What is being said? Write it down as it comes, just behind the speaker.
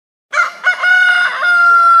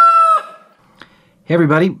Hey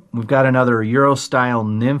everybody, we've got another Euro style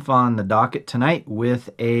nymph on the docket tonight with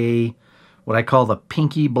what I call the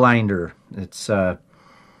pinky blinder. It's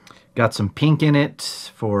got some pink in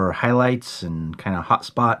it for highlights and kind of hot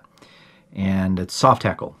spot, and it's soft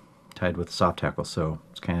hackle, tied with soft hackle, so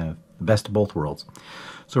it's kind of the best of both worlds.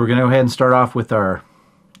 So we're going to go ahead and start off with our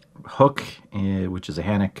hook, which is a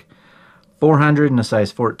Hackle 400 in a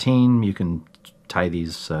size 14. You can tie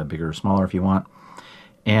these bigger or smaller if you want.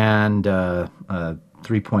 And a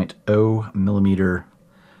 3.0 millimeter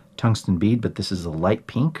tungsten bead, but this is a light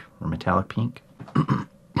pink or metallic pink.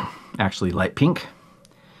 Actually light pink.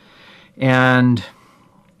 And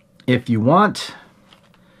if you want,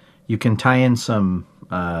 you can tie in some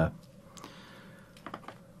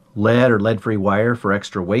lead or lead-free wire for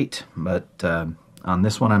extra weight, but on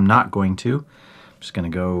this one I'm not going to. I'm just going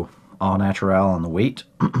to go all natural on the weight.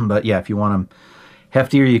 But yeah, if you want them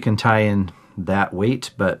heftier, you can tie in that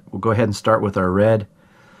weight, but we'll go ahead and start with our red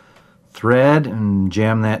thread and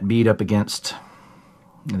jam that bead up against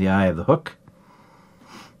the eye of the hook.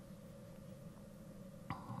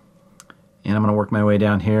 And I'm going to work my way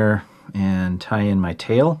down here and tie in my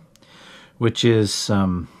tail, which is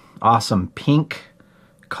some awesome pink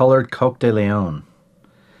colored Coq de Leon.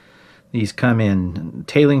 These come in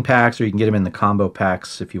tailing packs, or you can get them in the combo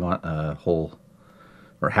packs if you want a whole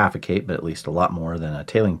or half a cape, but at least a lot more than a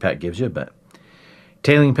tailing pack gives you. But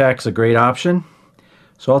tailing pack's a great option.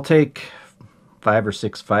 So I'll take 5 or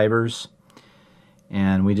 6 fibers,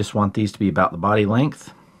 and we just want these to be about the body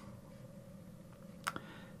length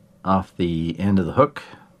off the end of the hook.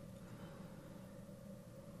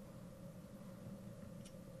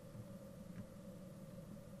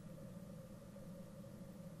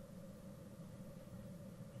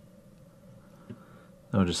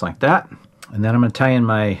 So just like that. And then I'm going to tie in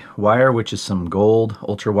my wire, which is some gold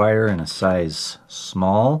ultra wire in a size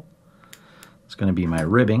small. It's going to be my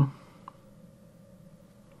ribbing.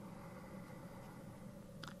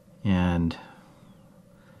 And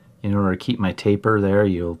in order to keep my taper there,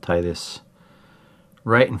 you'll tie this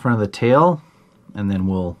right in front of the tail, and then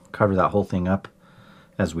we'll cover that whole thing up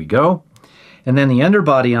as we go. And then the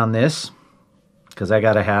underbody on this, because I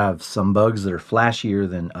got to have some bugs that are flashier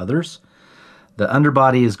than others, the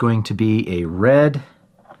underbody is going to be a red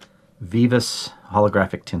Vivus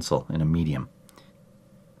holographic tinsel in a medium.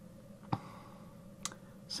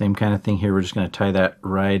 Same kind of thing here. We're just going to tie that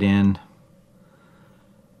right in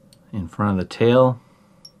front of the tail.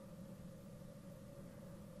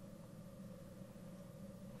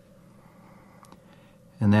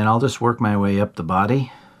 And then I'll just work my way up the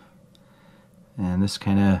body and just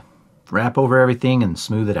kind of wrap over everything and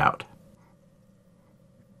smooth it out.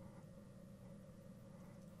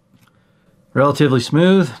 Relatively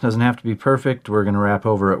smooth, doesn't have to be perfect. We're going to wrap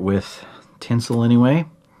over it with tinsel anyway.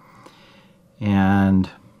 And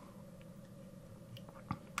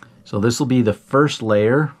so this will be the first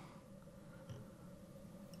layer.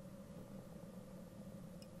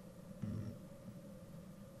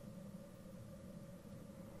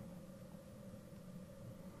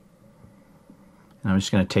 And I'm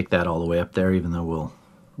just going to take that all the way up there, even though we'll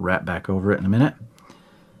wrap back over it in a minute.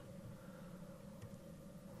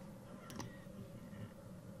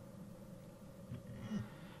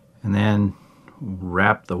 And then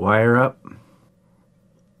wrap the wire up.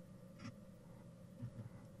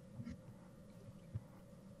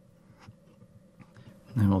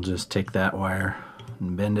 Then we'll just take that wire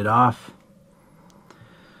and bend it off.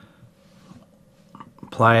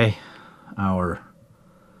 Apply our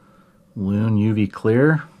Loon UV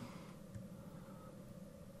Clear.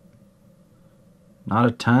 Not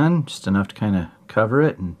a ton, just enough to kind of cover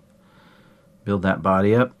it and build that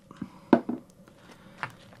body up.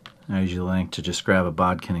 I usually like to just grab a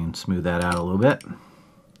bodkin and smooth that out a little bit.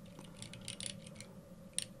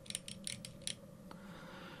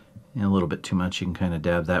 And a little bit too much, you can kind of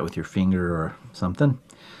dab that with your finger or something.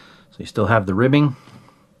 So you still have the ribbing.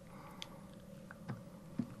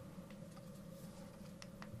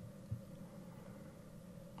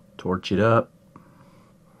 Torch it up.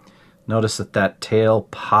 Notice that tail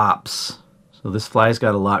pops. So this fly's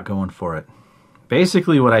got a lot going for it.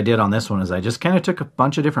 Basically what I did on this one is I just kind of took a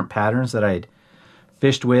bunch of different patterns that I'd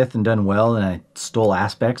fished with and done well, and I stole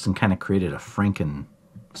aspects and kind of created a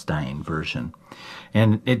Frankenstein version.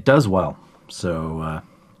 And it does well, so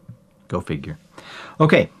go figure.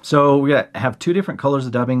 Okay, so we have 2 different colors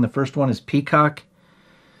of dubbing. The first one is Peacock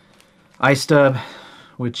eye stub,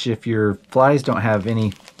 which if your flies don't have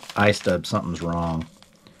any eye stub, something's wrong.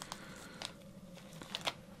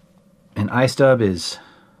 And eye stub is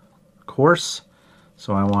coarse,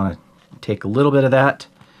 so I want to take a little bit of that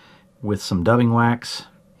with some dubbing wax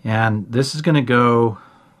And this is going to go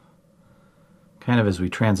kind of as we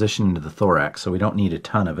transition into the thorax, so we don't need a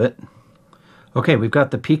ton of it. Okay, we've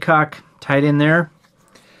got the peacock tied in there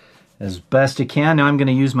as best I can. Now I'm going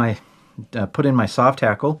to use my, put in my soft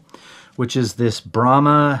hackle, which is this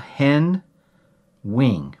Brahma hen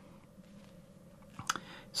wing.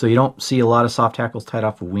 So you don't see a lot of soft hackles tied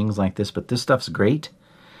off of wings like this, but this stuff's great.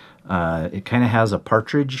 It kind of has a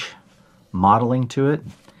partridge modeling to it,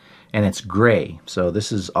 and it's gray. So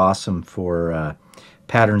this is awesome for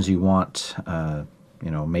patterns you want, you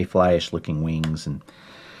know, mayfly-ish looking wings and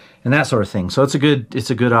that sort of thing. So it's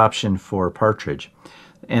a good option for partridge.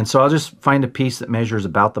 And so I'll just find a piece that measures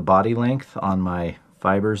about the body length on my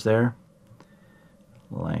fibers there,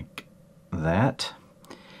 like that.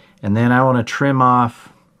 And then I want to trim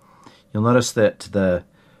off. You'll notice that the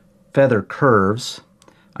feather curves.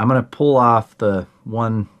 I'm going to pull off the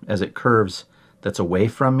one as it curves that's away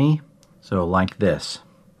from me. So like this.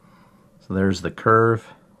 So there's the curve.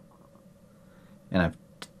 And I've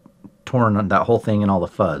torn that whole thing and all the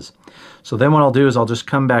fuzz. So then what I'll do is I'll just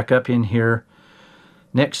come back up in here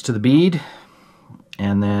next to the bead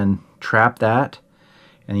and then trap that.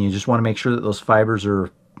 And you just want to make sure that those fibers are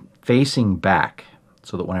facing back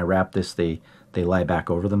so that when I wrap this, they lie back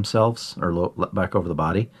over themselves, or back over the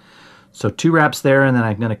body. So 2 wraps there, and then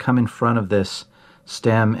I'm going to come in front of this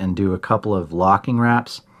stem and do a couple of locking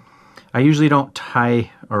wraps. I usually don't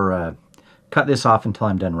tie or cut this off until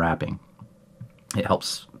I'm done wrapping. It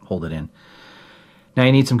helps hold it in. Now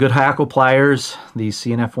you need some good hackle pliers. These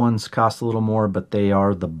CNF ones cost a little more, but they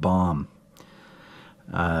are the bomb.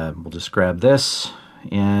 We'll just grab this,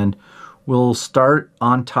 and we'll start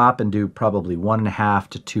on top and do probably 1.5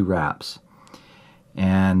 to 2 wraps.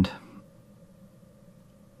 And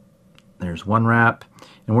there's 1 wrap,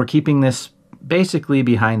 and we're keeping this basically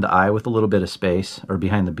behind the eye with a little bit of space, or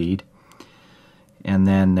behind the bead. And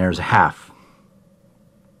then there's a half.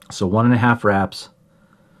 So 1.5 wraps.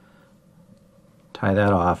 Tie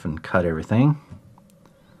that off and cut everything.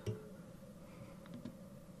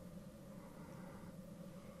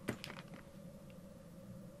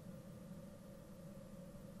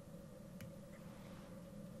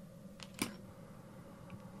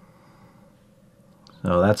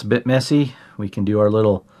 So that's a bit messy. We can do our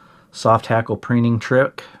little soft hackle preening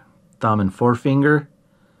trick, thumb and forefinger.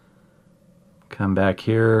 Come back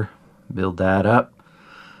here, build that up,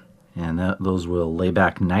 and those will lay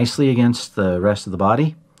back nicely against the rest of the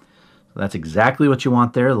body. So that's exactly what you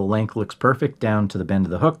want there. The length looks perfect down to the bend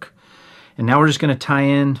of the hook. And now we're just going to tie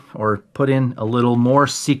in or put in a little more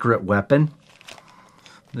secret weapon.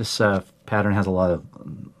 This pattern has a lot of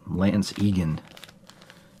Lance Egan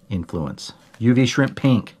influence. UV shrimp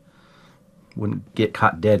pink. Wouldn't get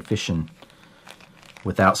caught dead fishing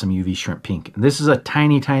without some UV shrimp pink. And this is a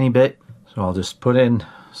tiny, tiny bit. So I'll just put in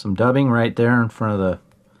some dubbing right there in front of the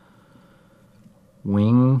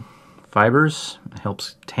wing fibers. It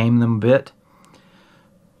helps tame them a bit.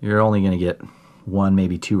 You're only going to get 1,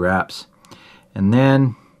 maybe 2 wraps. And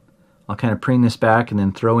then I'll kind of preen this back and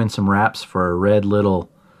then throw in some wraps for a red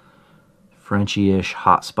little Frenchy-ish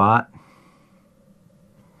hot spot.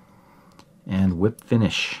 And whip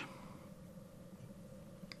finish.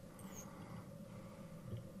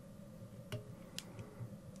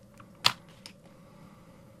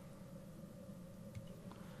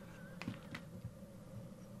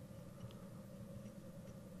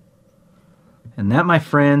 And that, my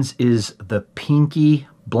friends, is the Pinky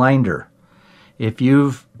Blinder. If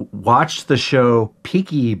you've watched the show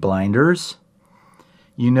Peaky Blinders,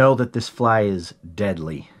 you know that this fly is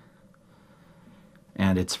deadly.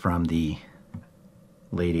 And it's from the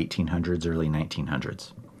late 1800s, early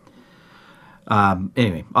 1900s.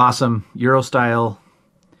 Anyway, awesome. Euro style.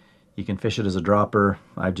 You can fish it as a dropper.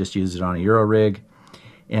 I've just used it on a Euro rig.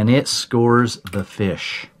 And it scores the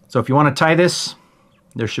fish. So if you want to tie this,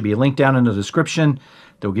 there should be a link down in the description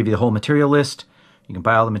that will give you the whole material list. You can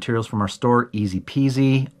buy all the materials from our store, easy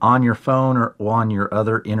peasy, on your phone or on your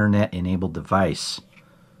other internet-enabled device.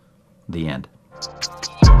 The end.